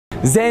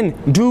Zen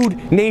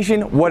Dude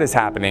Nation, what is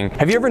happening?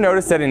 Have you ever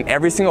noticed that in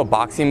every single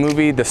boxing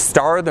movie, the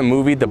star of the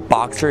movie, the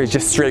boxer, is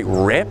just straight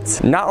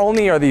ripped? Not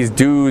only are these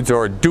dudes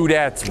or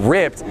dudettes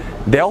ripped,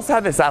 they also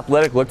have this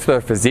athletic look to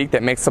their physique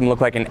that makes them look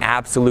like an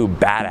absolute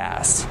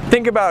badass.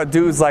 Think about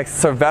dudes like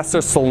Sylvester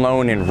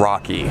Stallone in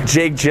Rocky,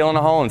 Jake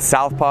Gyllenhaal in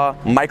Southpaw,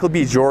 Michael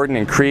B. Jordan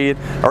in Creed,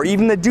 or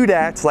even the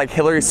dudettes like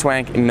Hilary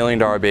Swank in $1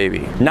 Million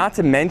Baby. Not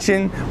to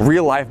mention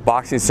real-life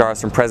boxing stars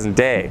from present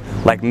day,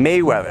 like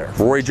Mayweather,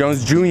 Roy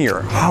Jones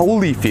Jr.,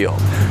 Holyfield,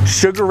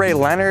 Sugar Ray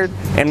Leonard,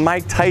 and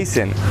Mike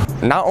Tyson.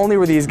 Not only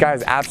were these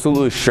guys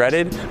absolutely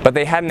shredded, but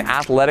they had an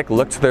athletic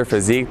look to their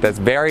physique that's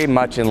very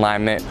much in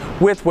alignment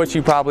with what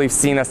you've probably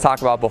seen us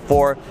talk about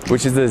before,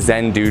 which is the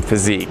Zen Dude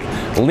physique.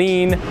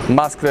 Lean,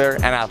 muscular,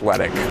 and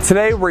athletic.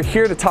 Today we're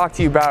here to talk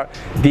to you about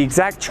the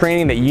exact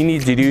training that you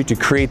need to do to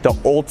create the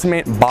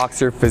ultimate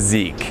boxer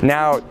physique.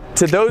 Now,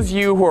 to those of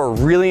you who are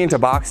really into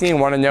boxing and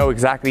want to know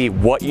exactly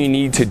what you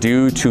need to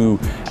do to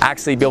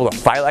actually be able to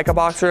fight like a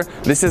boxer,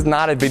 this is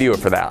not a video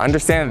for that.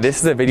 Understand that this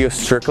is a video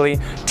strictly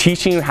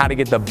teaching you how to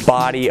get the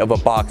body of a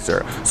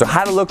boxer. So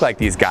how to look like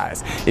these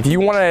guys. If you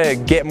want to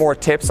get more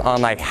tips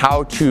on like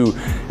how to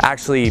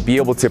actually be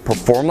able to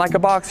perform like a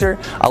boxer,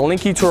 I'll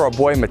link you to our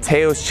boy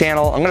Mateo's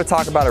channel. I'm going to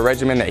talk about a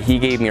regimen that he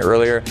gave me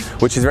earlier,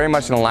 which is very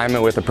much in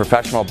alignment with a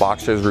professional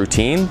boxer's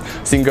routine.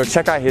 So you can go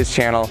check out his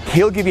channel.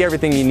 He'll give you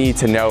everything you need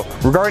to know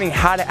regarding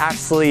how to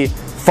actually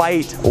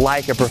fight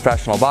like a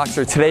professional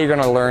boxer. Today you're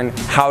going to learn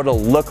how to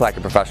look like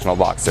a professional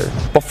boxer.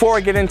 Before I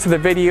get into the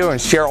video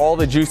and share all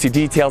the juicy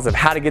details of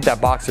how to get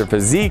that boxer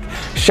physique,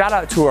 shout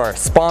out to our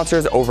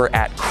sponsors over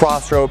at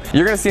Crossrope.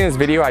 You're going to see in this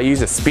video I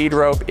use a speed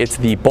rope. It's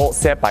the Bolt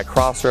Set by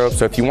Crossrope.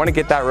 So if you want to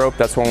get that rope,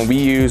 that's one we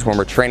use when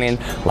we're training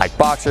like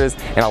boxers,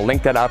 and I'll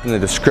link that up in the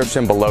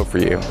description below for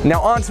you. Now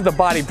on to the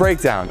body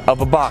breakdown of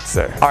a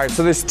boxer. Alright,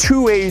 so there's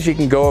two ways you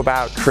can go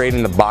about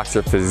creating the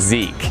boxer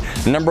physique.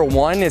 Number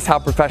one is how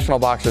professional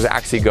boxers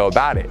actually go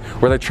about it,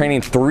 where they're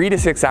training 3 to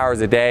 6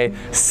 hours a day,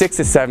 6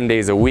 to 7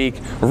 days a week.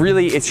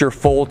 Really, it's your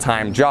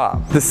full-time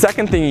job. The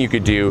second thing you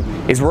could do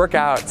is work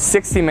out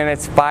 60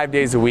 minutes, 5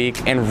 days a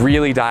week, and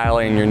really dial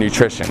in your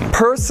nutrition.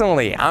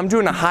 Personally, I'm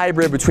doing a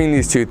hybrid between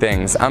these two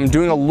things. I'm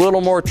doing a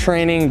little more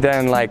training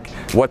than like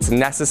what's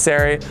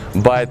necessary,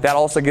 but that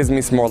also gives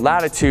me some more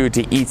latitude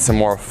to eat some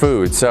more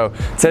food. So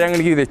today I'm going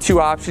to give you the two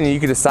options and you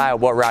can decide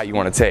what route you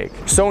want to take.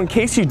 So in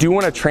case you do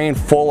want to train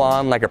full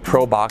on like a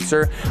pro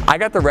boxer, I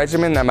got the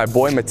regimen that my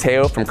boy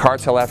Mateo from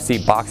Cartel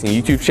FC Boxing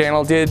YouTube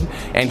channel did,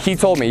 and he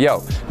told me, yo,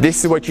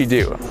 this is what you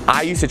do.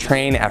 I used to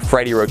train at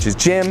Freddie Roach's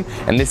gym,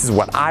 and this is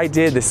what I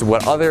did. This is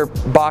what other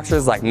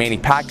boxers like Manny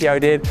Pacquiao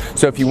did.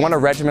 So if you want a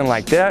regimen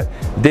like that,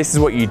 this is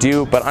what you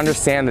do, but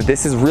understand that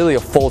this is really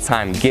a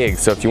full-time gig.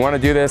 So if you want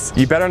to do this,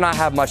 you better not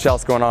have much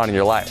else going on in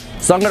your life.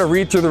 So I'm going to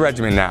read through the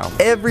regimen now.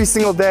 Every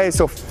single day,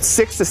 so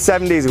 6 to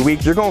 7 days a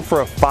week, you're going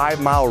for a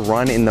 5-mile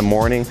run in the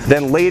morning.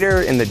 Then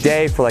later in the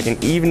day for like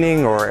an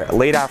evening or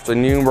late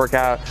afternoon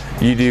workout,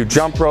 you do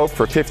jump rope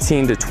for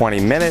 15 to 20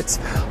 minutes,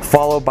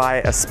 followed by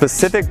a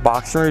specific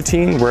boxing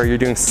routine where you're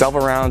doing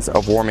several rounds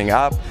of warming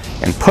up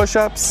and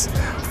push-ups,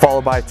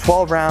 followed by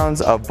 12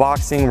 rounds of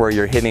boxing where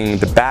you're hitting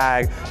the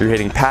bag, you're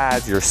hitting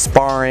pads, you're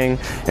sparring.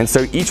 And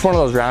so each one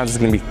of those rounds is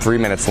going to be 3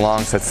 minutes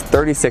long, so it's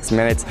 36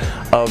 minutes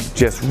of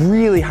just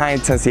really high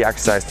intensity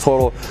exercise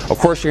total. Of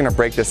course you're going to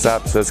break this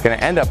up, so it's going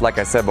to end up, like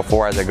I said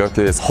before, as I go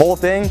through this whole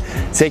thing,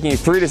 taking you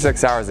 3 to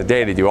 6 hours a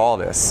day to do all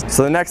this.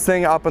 So the next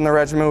thing up in the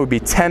regimen would be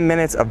 10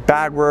 minutes of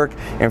bag work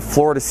and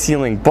floor to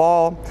ceiling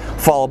ball,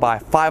 followed by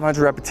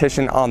 500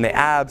 repetition on the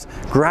abs,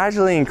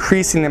 gradually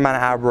increasing the amount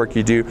of ab work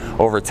you do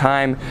over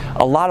time.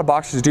 A lot of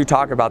boxers do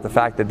talk about the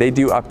fact that they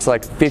do up to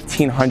like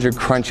 1,500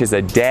 crunches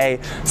a day,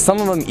 some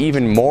of them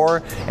even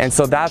more, and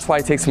so that's why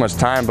it takes so much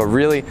time. But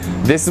really,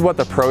 this is what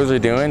the pros are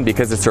doing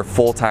because it's their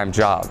full-time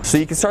job. So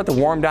you can start to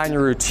warm down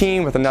your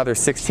routine with another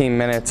 16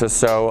 minutes or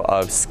so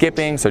of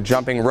skipping, so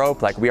jumping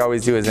rope like we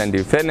always do as Zen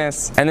Dude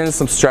Fitness, and then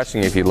some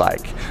stretching if you'd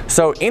like.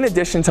 So in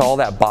addition to all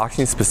that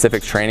boxing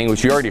specific training,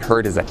 which you already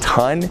heard is a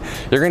ton,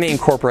 you're going to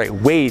incorporate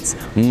weights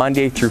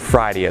Monday through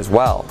Friday as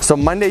well. So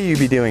Monday you'll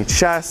be doing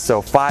chest,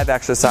 so 5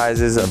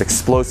 exercises of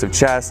explosive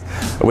chest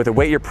with a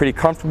weight you're pretty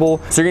comfortable.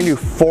 So you're going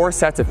to do 4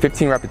 sets of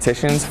 15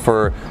 repetitions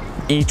for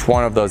each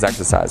one of those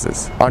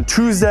exercises. On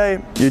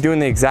Tuesday, you're doing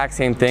the exact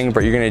same thing,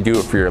 but you're going to do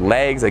it for your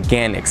legs.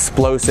 Again,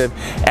 explosive.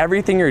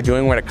 Everything you're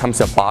doing when it comes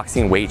to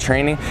boxing weight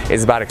training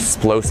is about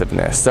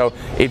explosiveness. So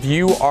if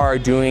you are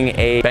doing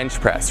a bench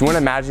press, you want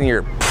to imagine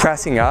you're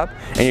pressing up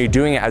and you're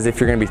doing it as if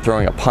you're going to be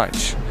throwing a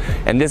punch.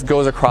 And this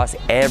goes across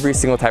every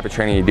single type of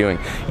training you're doing.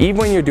 Even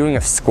when you're doing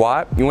a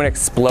squat, you want to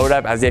explode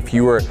up as if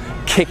you were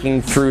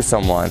kicking through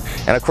someone.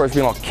 And of course,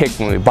 we don't kick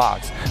when we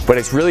box, but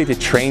it's really to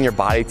train your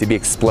body to be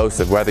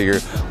explosive, whether you're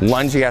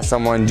lunging at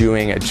someone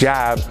doing a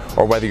jab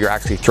or whether you're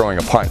actually throwing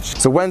a punch.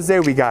 So Wednesday,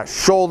 we got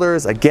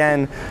shoulders.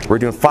 Again, we're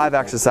doing 5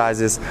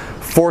 exercises,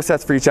 4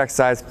 sets for each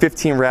exercise,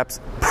 15 reps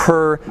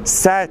per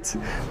set.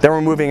 Then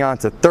we're moving on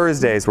to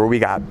Thursdays, where we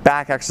got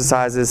back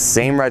exercises,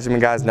 same regimen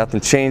guys, nothing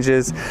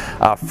changes.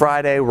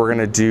 Friday we're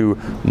gonna do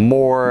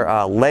more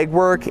leg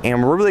work,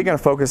 and we're really gonna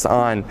focus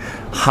on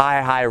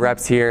high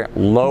reps here,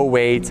 low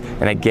weight,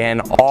 and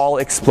again, all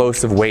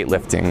explosive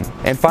weightlifting.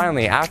 And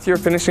finally, after you're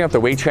finishing up the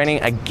weight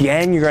training,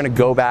 again, you're gonna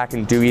go back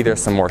and do either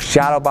some more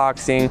shadow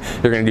boxing,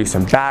 you're gonna do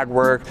some bag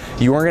work,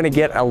 you are gonna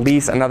get at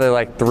least another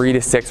like 3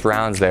 to 6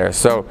 rounds there.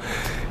 So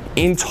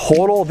in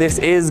total, this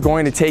is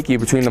going to take you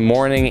between the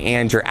morning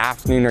and your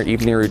afternoon or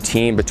evening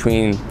routine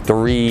between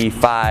 3,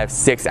 5,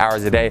 6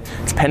 hours a day,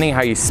 depending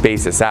how you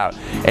space this out.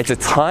 It's a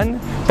ton,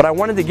 but I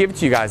wanted to give it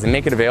to you guys and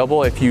make it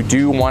available if you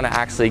do want to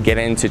actually get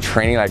into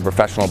training like a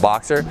professional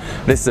boxer.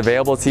 This is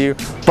available to you,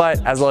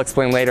 but as I'll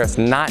explain later, it's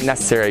not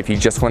necessary if you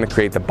just want to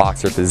create the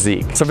boxer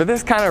physique. So for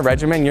this kind of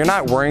regimen, you're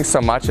not worrying so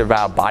much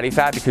about body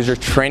fat because you're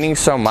training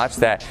so much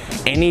that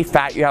any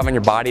fat you have on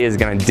your body is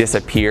going to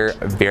disappear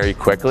very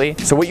quickly.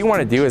 So what you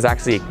want to do is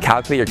actually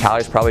calculate your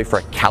calories probably for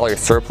a calorie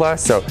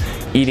surplus, so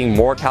eating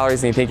more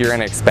calories than you think you're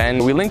going to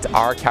expend. We linked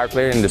our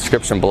calculator in the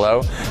description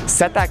below.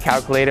 Set that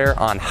calculator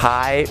on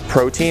high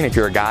protein if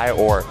you're a guy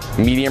or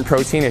medium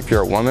protein if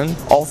you're a woman.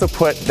 Also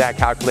put that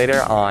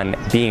calculator on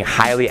being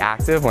highly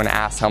active when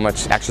asked how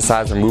much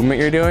exercise or movement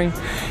you're doing,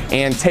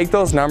 and take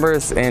those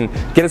numbers and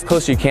get as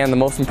close as you can. The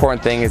most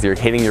important thing is you're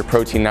hitting your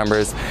protein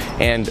numbers,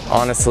 and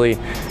honestly,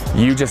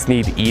 you just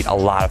need to eat a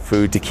lot of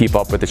food to keep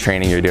up with the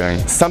training you're doing.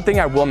 Something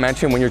I will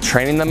mention, when you're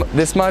training them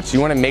this much,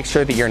 you want to make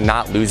sure that you're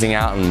not losing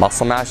out on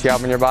muscle mass you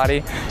have in your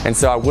body. And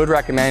so I would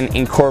recommend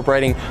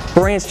incorporating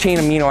branched chain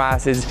amino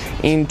acids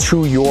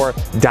into your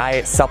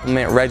diet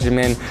supplement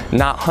regimen.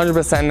 Not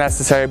 100%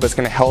 necessary, but it's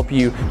going to help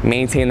you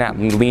maintain that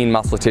lean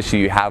muscle tissue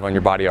you have on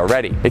your body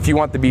already. If you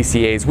want the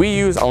BCAAs we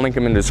use, I'll link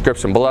them in the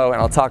description below,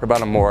 and I'll talk about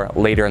them more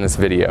later in this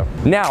video.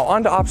 Now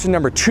on to option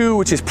number 2,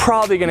 which is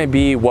probably going to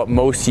be what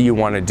most of you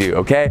want to do,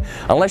 okay?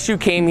 Unless you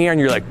came here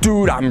and you're like,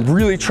 dude, I'm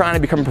really trying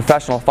to become a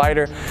professional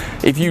fighter.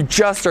 If you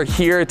just are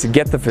here to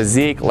get the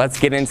physique, let's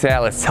get into that.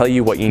 Let's tell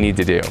you what you need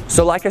to do.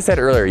 So like I said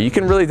earlier, you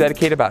can really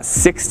dedicate about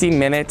 60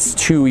 minutes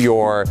to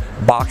your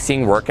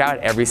boxing workout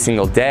every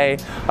single day.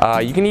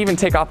 You can even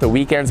take off the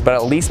weekends, but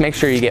at least make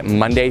sure you get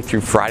Monday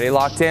through Friday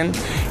locked in.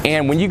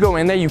 And when you go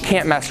in there, you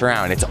can't mess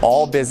around. It's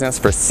all business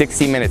for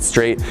 60 minutes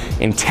straight.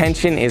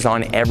 Intention is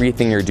on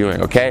everything you're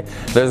doing, okay?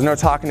 There's no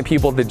talking to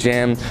people at the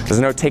gym. There's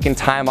no taking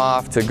time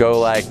off to go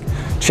like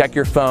check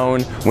your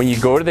phone. When you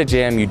go to the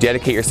gym, you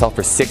dedicate yourself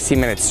for 60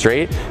 minutes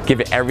straight,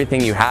 give it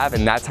everything you have,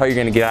 and that's how you're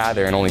gonna get out of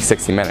there in only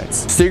 60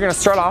 minutes. So you're gonna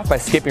start off by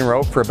skipping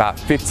rope for about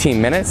 15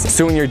 minutes.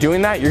 So when you're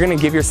doing that, you're gonna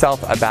give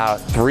yourself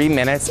about 3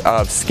 minutes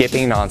of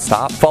skipping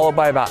nonstop, followed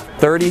by about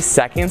 30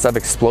 seconds of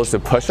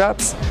explosive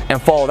push-ups, and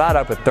follow that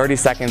up with 30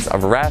 seconds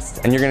of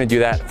rest, and you're gonna do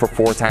that for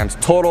 4 times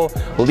total,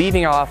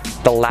 leaving off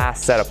the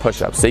last set of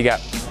push-ups. So you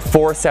got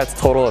 4 sets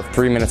total of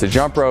 3 minutes of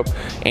jump rope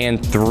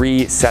and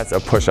 3 sets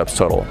of push-ups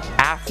total.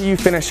 After you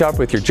finish up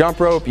with your jump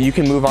rope, you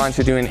can move on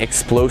to doing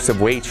explosive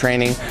weight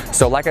training.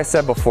 So like I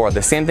said before,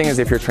 the same thing as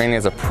if you're training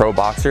as a pro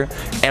boxer,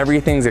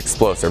 everything's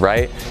explosive,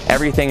 right?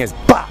 Everything is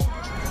bop,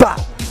 bop,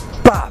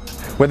 bop.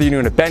 Whether you're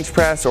doing a bench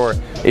press or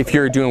if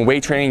you're doing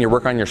weight training, you're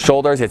working on your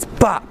shoulders, it's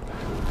bop,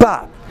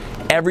 bop.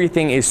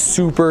 Everything is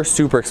super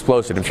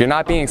explosive. If you're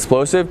not being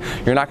explosive,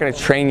 you're not going to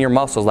train your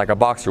muscles like a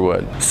boxer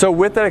would. So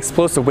with that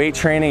explosive weight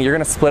training, you're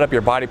going to split up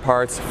your body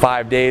parts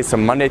 5 days, so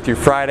Monday through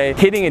Friday,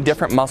 hitting a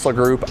different muscle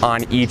group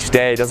on each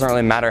day. It doesn't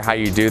really matter how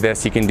you do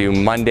this. You can do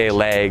Monday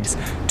legs,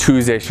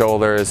 Tuesday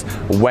shoulders,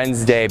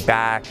 Wednesday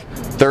back,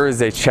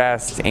 Thursday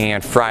chest,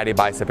 and Friday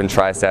bicep and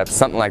triceps,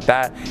 something like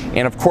that.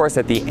 And of course,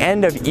 at the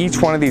end of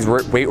each one of these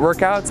weight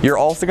workouts, you're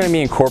also going to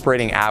be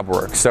incorporating ab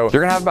work. So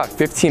you're going to have about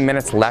 15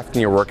 minutes left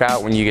in your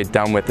workout when you get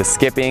done with the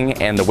skipping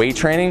and the weight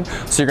training.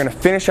 So you're going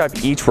to finish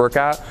up each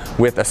workout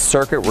with a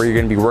circuit where you're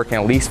going to be working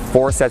at least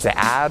 4 sets of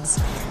abs,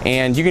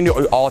 and you can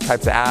do all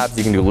types of abs.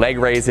 You can do leg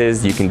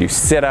raises, you can do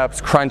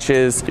sit-ups,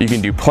 crunches, you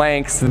can do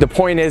planks. The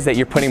point is that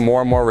you're putting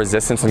more and more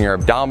resistance on your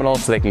abdominals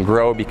so they can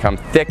grow, become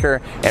thicker,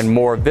 and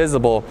more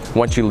visible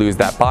once you lose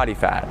that body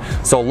fat.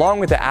 So along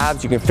with the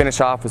abs, you can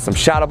finish off with some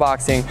shadow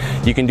boxing.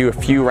 You can do a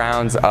few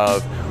rounds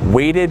of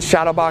weighted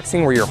shadow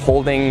boxing where you're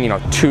holding,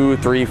 2,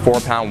 3, 4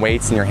 pound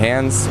weights in your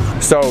hands.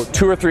 So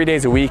 2 or 3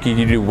 days a week you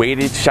can do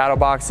weighted shadow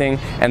boxing,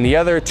 and the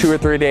other 2 or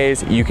 3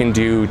 days you can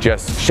do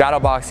just shadow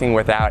boxing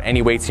without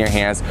any weights in your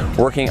hands,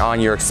 working on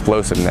your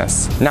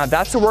explosiveness. Now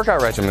that's a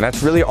workout regimen.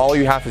 That's really all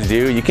you have to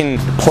do. You can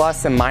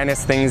plus and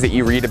minus things that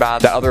you read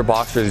about that other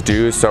boxers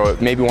do. So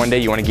maybe one day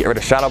you want to get rid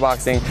of shadow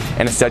boxing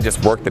and instead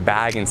just work the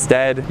bag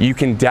instead. You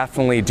can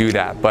definitely do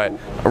that. But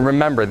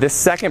remember, this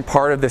second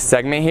part of this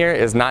segment here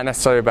is not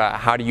necessarily about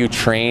how do you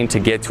train to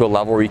get to a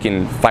level where you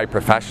can fight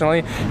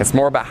professionally. It's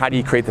more about how do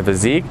you create the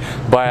physique.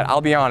 But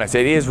I'll be honest,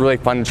 it is really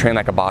fun to train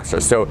like a boxer.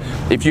 So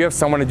if you have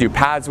someone to do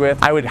pads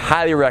with, I would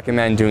highly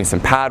recommend doing some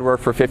pad work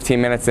for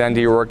 15 minutes at the end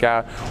of your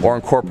workout, or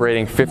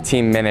incorporating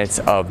 15 minutes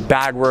of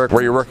bag work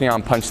where you're working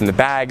on punching the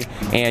bag,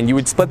 and you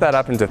would split that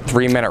up into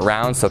 3-minute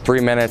rounds. So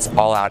 3 minutes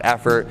all out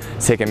effort,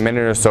 take a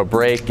minute or so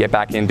break, get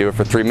back in, do it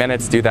for 3 minutes.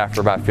 minutes, do that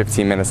for about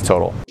 15 minutes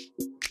total.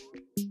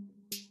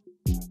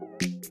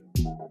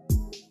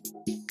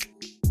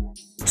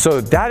 So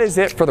that is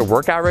it for the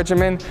workout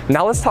regimen.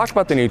 Now let's talk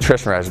about the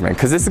nutrition regimen,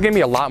 because this is gonna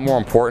be a lot more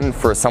important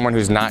for someone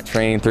who's not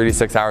training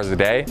 36 hours a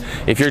day.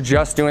 If you're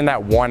just doing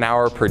that 1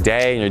 hour per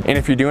day, and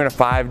if you're doing it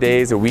 5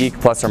 days a week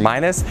plus or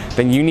minus,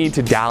 then you need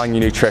to dial in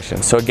your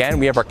nutrition. So again,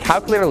 we have our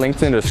calculator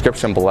linked in the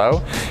description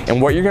below,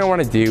 and what you're gonna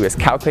wanna do is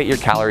calculate your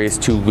calories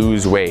to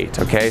lose weight,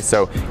 okay?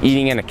 So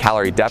eating in a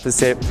calorie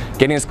deficit,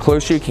 getting as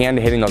close as you can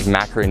to hitting those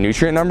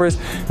macronutrient numbers,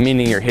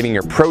 meaning you're hitting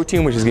your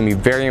protein, which is gonna be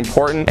very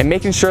important, and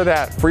making sure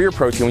that for your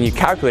protein, when you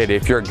calculate it,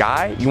 if you're a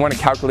guy, you want to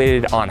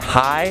calculate it on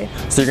high.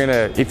 So you're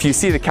gonna, if you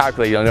see the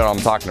calculator, you'll know what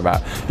I'm talking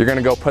about. You're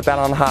gonna go put that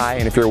on high,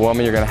 and if you're a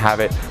woman, you're gonna have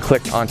it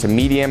clicked onto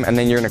medium, and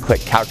then you're gonna click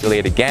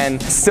calculate again.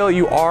 Still,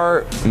 you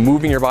are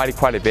moving your body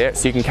quite a bit,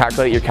 so you can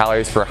calculate your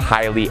calories for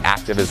highly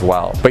active as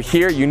well. But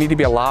here, you need to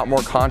be a lot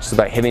more conscious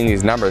about hitting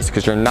these numbers,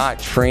 because you're not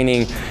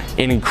training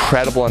an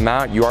incredible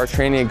amount. You are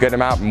training a good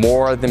amount,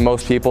 more than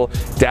most people,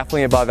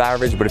 definitely above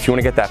average. But if you want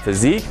to get that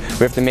physique, we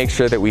have to make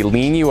sure that we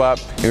lean you up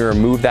and we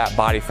remove that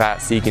body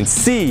fat so you can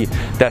see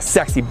that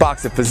sexy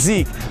box of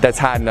physique that's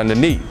hiding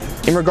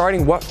underneath. In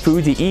regarding what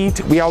food to eat,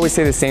 we always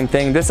say the same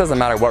thing. This doesn't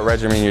matter what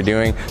regimen you're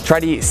doing. Try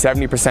to eat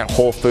 70%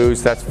 whole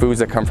foods. That's foods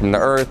that come from the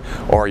earth,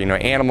 or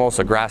animals,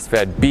 so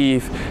grass-fed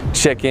beef,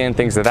 chicken,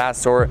 things of that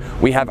sort.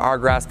 We have our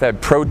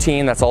grass-fed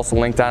protein that's also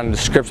linked down in the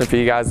description for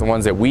you guys, the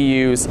ones that we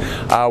use.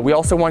 We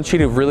also want you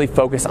to really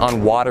focus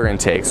on water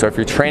intake. So if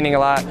you're training a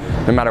lot,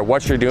 no matter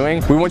what you're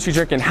doing, we want you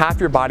drinking half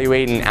your body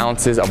weight in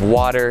ounces of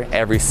water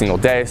every single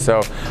day.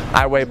 So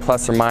I weigh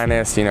plus or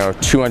minus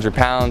 200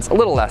 pounds, a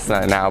little less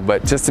than that now,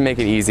 but just to make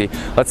it easy,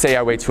 let's say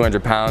I weigh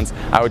 200 pounds,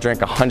 I would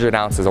drink 100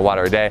 ounces of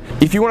water a day.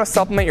 If you want to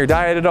supplement your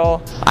diet at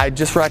all, I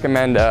just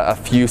recommend a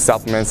few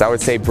supplements. I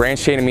would say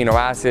branched chain amino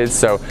acids,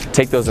 so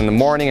take those in the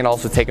morning and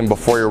also take them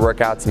before your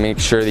workout to make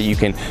sure that you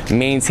can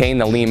maintain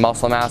the lean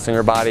muscle mass in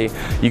your body.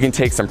 You can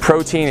take some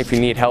protein if you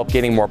need help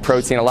getting more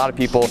protein. A lot of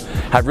people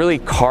have really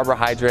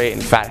carbohydrate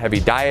and fat heavy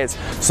diets,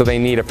 so they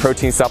need a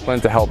protein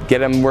supplement to help get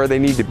them where they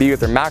need to be with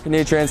their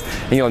macronutrients,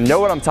 and you'll know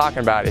what I'm talking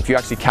about if you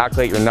actually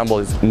calculate your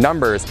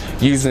numbers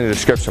using the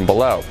description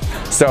below.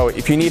 So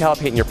if you need help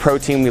hitting your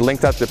protein, we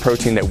linked up the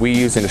protein that we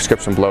use in the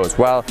description below as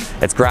well.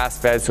 It's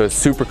grass-fed, so it's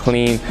super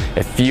clean,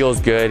 it feels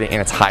good,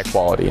 and it's high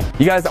quality.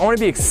 You guys, I want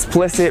to be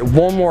explicit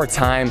one more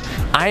time.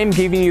 I am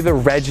giving you the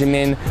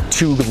regimen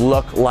to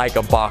look like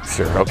a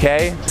boxer,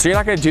 okay? So you're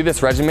not going to do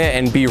this regimen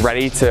and be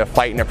ready to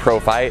fight in a pro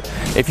fight.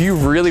 If you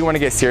really want to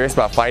get serious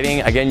about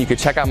fighting, again, you could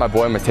check out my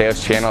boy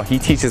Mateo's channel. He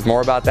teaches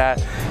more about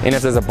that. And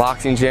if there's a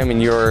boxing gym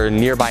in your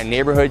nearby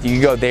neighborhood, you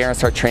can go there and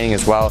start training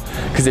as well.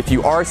 Because if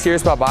you are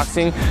serious about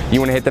boxing, you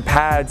want to hit the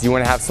pads, you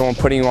want to have someone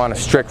putting you on a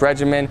strict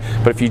regimen.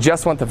 But if you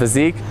just want the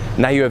physique,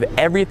 now you have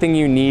everything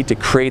you need to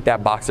create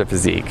that boxer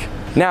physique.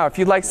 Now, if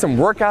you'd like some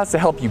workouts to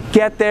help you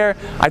get there,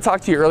 I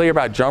talked to you earlier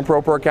about jump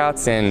rope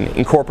workouts and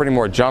incorporating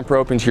more jump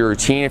rope into your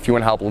routine if you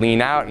want to help lean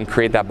out and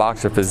create that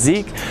boxer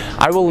physique.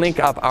 I will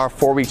link up our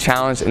 4-week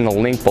challenge in the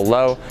link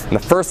below in the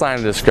first line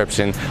of the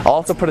description. I'll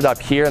also put it up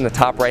here in the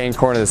top right-hand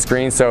corner of the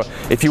screen, so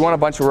if you want a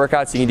bunch of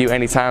workouts you can do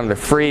anytime, they're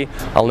free.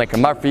 I'll link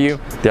them up for you.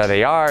 There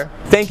they are.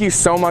 Thank you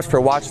so much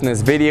for watching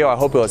this video. I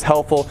hope it was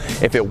helpful.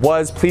 If it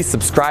was, please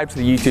subscribe to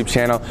the YouTube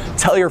channel.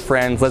 Tell your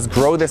friends. Let's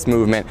grow this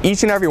movement.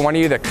 Each and every one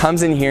of you that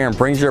comes in here and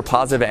brings your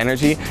positive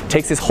energy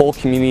takes this whole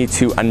community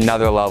to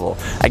another level.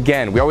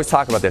 Again, we always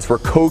talk about this. We're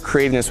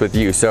co-creating this with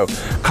you. So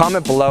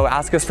comment below,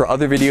 ask us for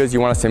other videos you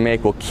want us to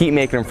make. We'll keep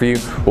making them for you.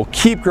 We'll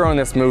keep growing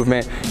this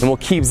movement, and we'll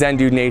keep Zen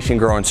Dude Nation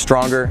growing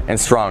stronger and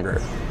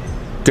stronger.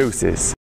 Deuces.